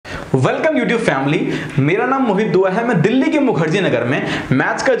Welcome YouTube family. मेरा नाम मोहित दुआ है। मैं दिल्ली के मुखर्जी नगर में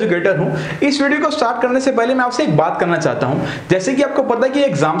मैथ्स का एजुकेटर हूं। इस वीडियो को स्टार्ट करने से पहले मैं आपसे एक बात करना चाहता हूं। जैसे कि आपको पता है कि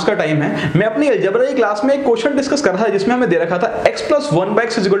एग्जाम्स का टाइम है, मैं अपनी अलजेब्रा की क्लास में एक क्वेश्चन डिस्कस कर रहा था जिसमें हमें दे रखा था x plus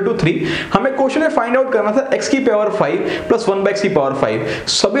 1/x equal to 3। हमें क्वेश्चन में फाइंड आउट करना था x की पावर 5 प्लस 1/x की पावर 5।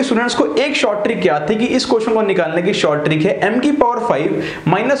 सभी स्टूडेंट्स को एक शॉर्ट ट्रिक याद थी कि इस क्वेश्चन को निकालने की शॉर्ट ट्रिक है m की पावर 5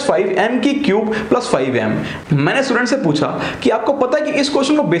 माइनस 5 m की क्यूब प्लस 5m। मैंने स्टूडेंट से पूछा कि आपको पता है कि इस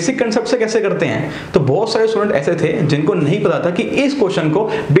क्वेश्चन को बेसिक कंसेप्ट से कैसे करते हैं, तो बहुत सारे स्टूडेंट ऐसे थे जिनको नहीं पता था कि इस क्वेश्चन को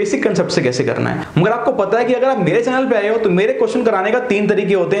बेसिक कंसेप्ट से कैसे करना है। मगर आपको पता है कि अगर आप मेरे चैनल पे आए हो तो मेरे क्वेश्चन कराने का 3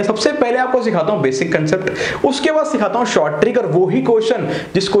 तरीके होते हैं। सबसे पहले आपको सिखाता हूं बेसिक कंसेप्ट, उसके बाद सिखाता हूं शॉर्ट ट्रिक, और वही क्वेश्चन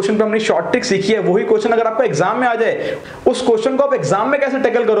जिस क्वेश्चन पे हमने शॉर्ट ट्रिक सीखी है वही क्वेश्चन अगर आपको एग्जाम में आ जाए, उस क्वेश्चन को आप एग्जाम में कैसे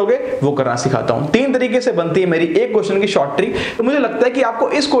टैकल करोगे वो करना सिखाता हूं। 3 तरीके से बनती है मेरी एक क्वेश्चन की शॉर्ट ट्रिक। तो मुझे लगता है कि आपको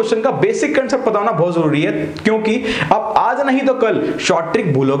इस क्वेश्चन का बेसिक कंसेप्ट पता होना बहुत जरूरी है, क्योंकि आप आज नहीं तो कल शॉर्ट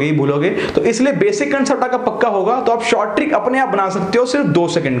ट्रिक भूलोगे ही भूलोगे। तो इसलिए बेसिक कंसेप्ट अगर पक्का होगा तो आप शॉर्ट ट्रिक अपने आप बना सकते हो सिर्फ 2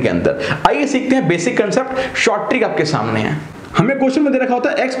 सेकंड के अंदर। आइए सीखते हैं बेसिक कंसेप्ट। शॉर्ट ट्रिक आपके सामने है। हमें क्वेश्चन में दे रखा होता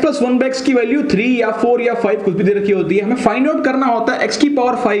है x प्लस 1/x की वैल्यू 3 या 4 या 5 कुछ भी दे रखी होती है। हमें फाइंड आउट करना होता है x की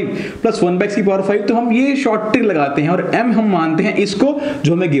पावर 5 प्लस 1/x की पावर 5। तो हम ये शॉर्ट ट्रिक लगाते हैं और m हम मानते हैं इसको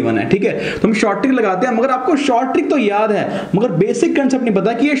जो हमें गिवन है, ठीक है। तो हम शॉर्ट ट्रिक लगाते हैं, मगर आपको शॉर्ट ट्रिक तो याद है मगर बेसिक कंसेप्ट नहीं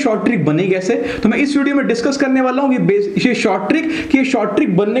पता कि ये शॉर्ट ट्रिक बनी कैसे। तो मैं इस वीडियो में डिस्कस करने वाला हूं ये शॉर्ट ट्रिक कि ये शॉर्ट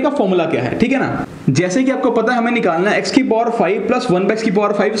ट्रिक बनने का फॉर्मूला क्या है, ठीक है ना। जैसे कि आपको पता है हमें निकालना है x की पावर 5 प्लस 1/x की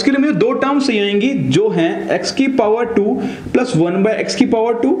पावर 5। इसके लिए मुझे 2 टर्म्स चाहिए होंगी जो हैं x की पावर 2 प्लस 1/x की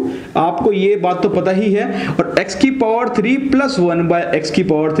पावर 2। आपको ये बात तो पता ही है। और x की पावर 3 प्लस 1/x की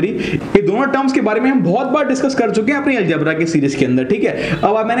पावर 3। ये दोनों टर्म्स के बारे में हम बहुत बार डिस्कस कर चुके हैं अपनी अलजेब्रा की सीरीज के अंदर, ठीक है।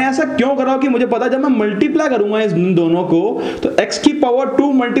 अब मैंने ऐसा क्यों करा कि मुझे पता जब मैं मल्टीप्लाई करूंगा इस दोनों को तो x की पावर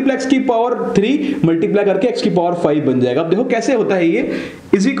 2 मल्टीप्लाई x की पावर 3 मल्टीप्लाई करके x की पावर 5 बन जाएगा। अब देखो कैसे होता है ये,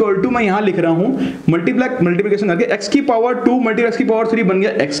 इज इक्वल टू मैं यहां लिख रहा हूं मल्टीप्लिकेशन करके x की पावर 2 मल्टीप्लाई x की पावर 3 बन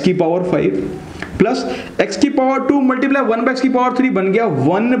गया x की पावर 5 प्लस x की पावर 2 मल्टीप्लाई 1/x की पावर 3 बन गया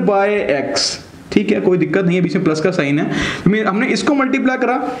 1/x, ठीक है। कोई दिक्कत नहीं है, बीच में प्लस का साइन है। हमने इसको मल्टीप्लाई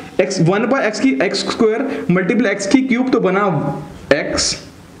करा x 1/x की x स्क्वायर मल्टीप्लाई x की क्यूब तो बना x,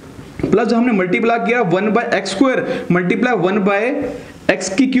 प्लस जो हमने मल्टीप्लाई किया 1/x स्क्वायर मल्टीप्लाई 1/x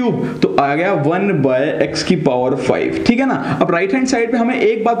की क्यूब तो आ गया 1/x की पावर 5, ठीक है ना। अब राइट हैंड साइड पे हमें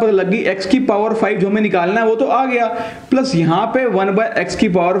एक बात पता लग गई, x की पावर 5 जो हमें निकालना है वो तो आ गया, प्लस यहां पे 1/x की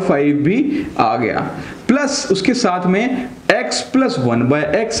पावर 5 भी आ गया, प्लस उसके साथ में x प्लस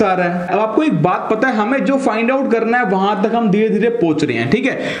 1/x आ रहा है। अब आपको एक बात पता है, हमें जो फाइंड आउट करना है वहां तक हम धीरे धीरे पहुंच रहे हैं, ठीक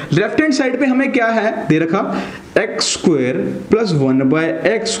है। लेफ्ट हैंड साइड पे हमें क्या है दे रखा, x square plus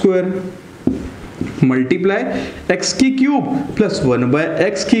 1/x square multiply x की क्यूब प्लस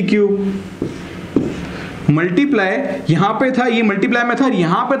 1/x की क्यूब मल्टीप्लाई यहां पे था, ये मल्टीप्लाई में था,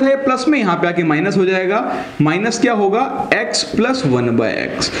 यहां पे था ये प्लस में, यहां पे आके माइनस हो जाएगा। माइनस क्या होगा x प्लस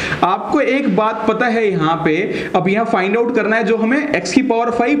 1/x। आपको एक बात पता है यहां पे, अब यहां फाइंड आउट करना है जो हमें x की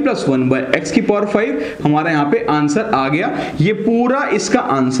पावर 5 प्लस 1/x की पावर 5 हमारा यहां पे आंसर आ गया। ये पूरा इसका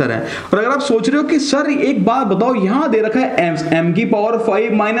आंसर है। और अगर आप सोच रहे हो कि सर एक बात बताओ, यहां दे रखा है m की पावर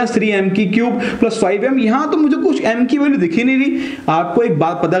 5 माइनस 3m की क्यूब प्लस 5m, यहां तो मुझे कुछ m की वैल्यू दिखी नहीं रही। आपको एक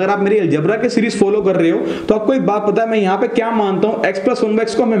बात पता, अगर आप मेरी अलजेब्रा की सीरीज फॉलो कर रहे हो तो आपको एक बात पता है, मैं यहां पे क्या मानता हूं, x प्लस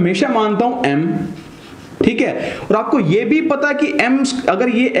 1/x को मैं हमेशा मानता हूं m, ठीक है। और आपको यह भी पता कि m अगर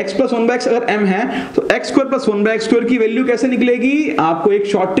ये x प्लस 1/x अगर m है तो x square plus 1/x square की वैल्यू कैसे निकलेगी। आपको एक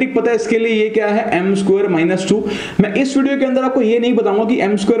शॉर्ट ट्रिक पता है इसके लिए, ये क्या है m स्क्वायर माइनस 2। मैं इस वीडियो के अंदर आपको ये नहीं बताऊंगा कि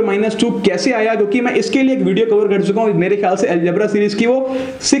m स्क्वायर माइनस 2 कैसे आया, क्योंकि मैं इसके लिए एक वीडियो कवर कर चुका हूं। मेरे ख्याल से अलजेब्रा सीरीज की वो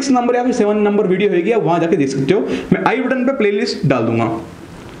 6 नंबर या फिर 7 नंबर वीडियो होगी, आप वहां जाके देख सकते हो। मैं आई बटन पे प्लेलिस्ट डाल दूंगा।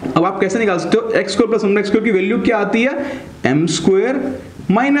 अब आप कैसे निकाल सकते हो, x square plus 1/x square की वैल्यू क्या आती है m स्क्वायर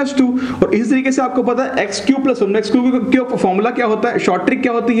माइनस 2। और इस तरीके से आपको पता है x cube plus 1/x cube का फॉर्मूला क्या होता है, शॉर्ट ट्रिक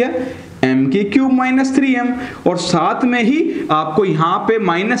क्या होती है, m की क्यूब माइनस 3m। और साथ में ही आपको यहां पे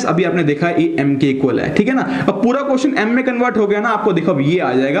माइनस, अभी आपने देखा है ये m के इक्वल है, ठीक है ना। अब पूरा क्वेश्चन m में कन्वर्ट हो गया ना, आपको देखो अब ये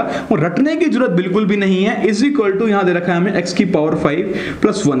आ जाएगा और रटने की जरूरत बिल्कुल भी नहीं है। इज इक्वल टू यहां दे रखा है हमें x की पावर 5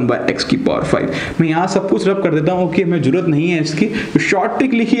 प्लस 1/x की पावर 5। मैं यहां सब कुछ रब कर देता हूं कि हमें जरूरत नहीं है इसकी, शॉर्ट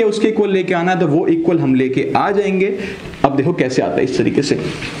ट्रिक लिखी है उसके इक्वल लेके आना है तो वो इक्वल हम लेके आ जाएंगे। अब देखो कैसे आता है इस तरीके से।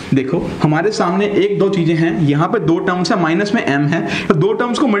 देखो हमारे सामने 1-2 चीजें हैं, यहां पे 2 टर्म्स है, माइनस में m है, तो 2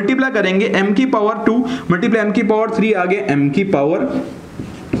 टर्म्स को मल्टीप्लाई करेंगे, m की पावर 2 मल्टीप्लाई m की पावर 3 आ गया m की पावर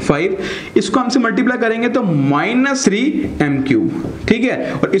 5। इसको हमसे मल्टीप्लाई करेंगे तो माइनस 3m क्यूब, ठीक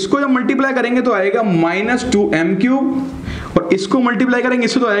है। और इसको जब मल्टीप्लाई करेंगे तो आएगा माइनस 2m क्यूब, और इसको मल्टीप्लाई करेंगे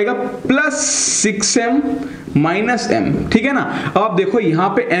इससे तो आएगा प्लस 6m माइनस m, ठीक है ना। अब आप देखो यहाँ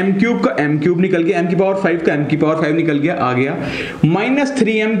पे m क्यूब का m क्यूब निकल गया, m की पावर 5 का m की पावर 5 निकल गया, आ गया माइनस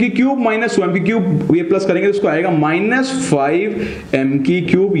 3m की क्यूब माइनस 2m की क्यूब, ये प्लस करेंगे तो उसको आएगा माइनस 5m की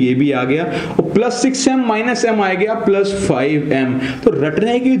क्यूब, ये भी आ गया, और प्लस 6m माइनस m आ गया प्लस 5m। तो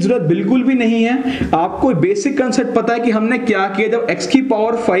रटने की जरूरत बिल्कुल भी नहीं है, आपको बेसिक कंसेप्ट पता है कि हमने क्या किया। जब x की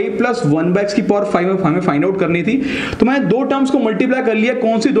पावर 5 प्लस 1/x की पावर 5 हमें फाइंड आउट करनी थी, तो मैंने दो टर्म्स को मल्टीप्लाई कर लिया।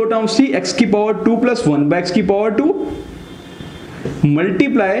 कौन सी दो टर्म्स थी? x की पावर 2 प्लस 1/x की पावर 2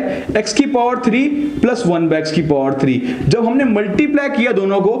 मल्टीप्लाई x की पावर 3 प्लस 1/x की पावर 3। जब हमने मल्टीप्लाई किया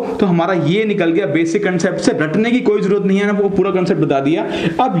दोनों को तो हमारा ये निकल गया। बेसिक कंसेप्ट से रटने की कोई जरूरत नहीं है, आपको पूरा कंसेप्ट बता दिया।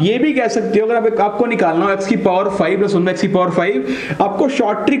 अब ये भी कह सकते हो, अगर आपको निकालना हो x की पावर 5 प्लस 1/x की पावर 5, आपको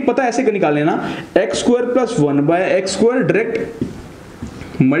शॉर्ट ट्रिक पता है, ऐसे निकाल लेना, x square plus 1/x square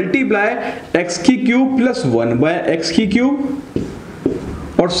direct multiply x की क्यूब प्लस 1/x की क्यूब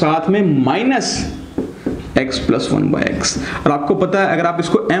और साथ में माइनस x प्लस 1/x। और आपको पता है अगर आप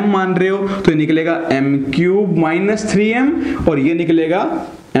इसको m मान रहे हो तो ये निकलेगा m क्यूब माइनस 3m और ये निकलेगा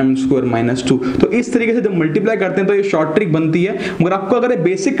m स्क्वायर माइनस 2। तो इस तरीके से जब मल्टीप्लाई करते हैं तो ये शॉर्ट ट्रिक बनती है। मगर आपको अगर ये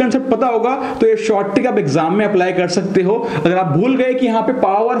बेसिक कंसेप्ट पता होगा तो ये शॉर्ट ट्रिक आप एग्जाम में अप्लाई कर सकते हो। अगर आप भूल गए कि यहाँ पे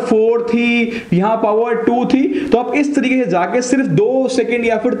पावर 4 थी, यहाँ पावर 2 थी, तो आप इस तरीके से जाके सिर्फ 2 सेकंड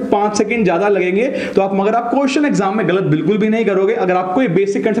या फिर 5 सेकंड ज्यादा लगेंगे तो आप, मगर आप क्वेश्चन एग्जाम में गलत बिल्कुल भी नहीं करोगे अगर आपको ये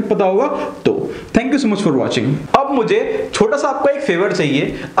बेसिक कंसेप्ट पता होगा तो। Thank you so much for watching. अब मुझे छोटा सा आपका एक फेवर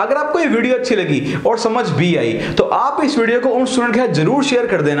चाहिए, अगर आपको ये वीडियो अच्छी लगी और समझ भी आई तो आप इस वीडियो को उन स्टूडेंट के साथ जरूर शेयर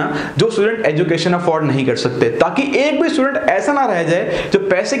कर देना जो स्टूडेंट एजुकेशन अफोर्ड नहीं कर सकते, ताकि एक भी स्टूडेंट ऐसा ना रह जाए जो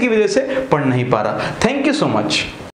पैसे की वजह से पढ़ नहीं पा रहा। Thank you so much.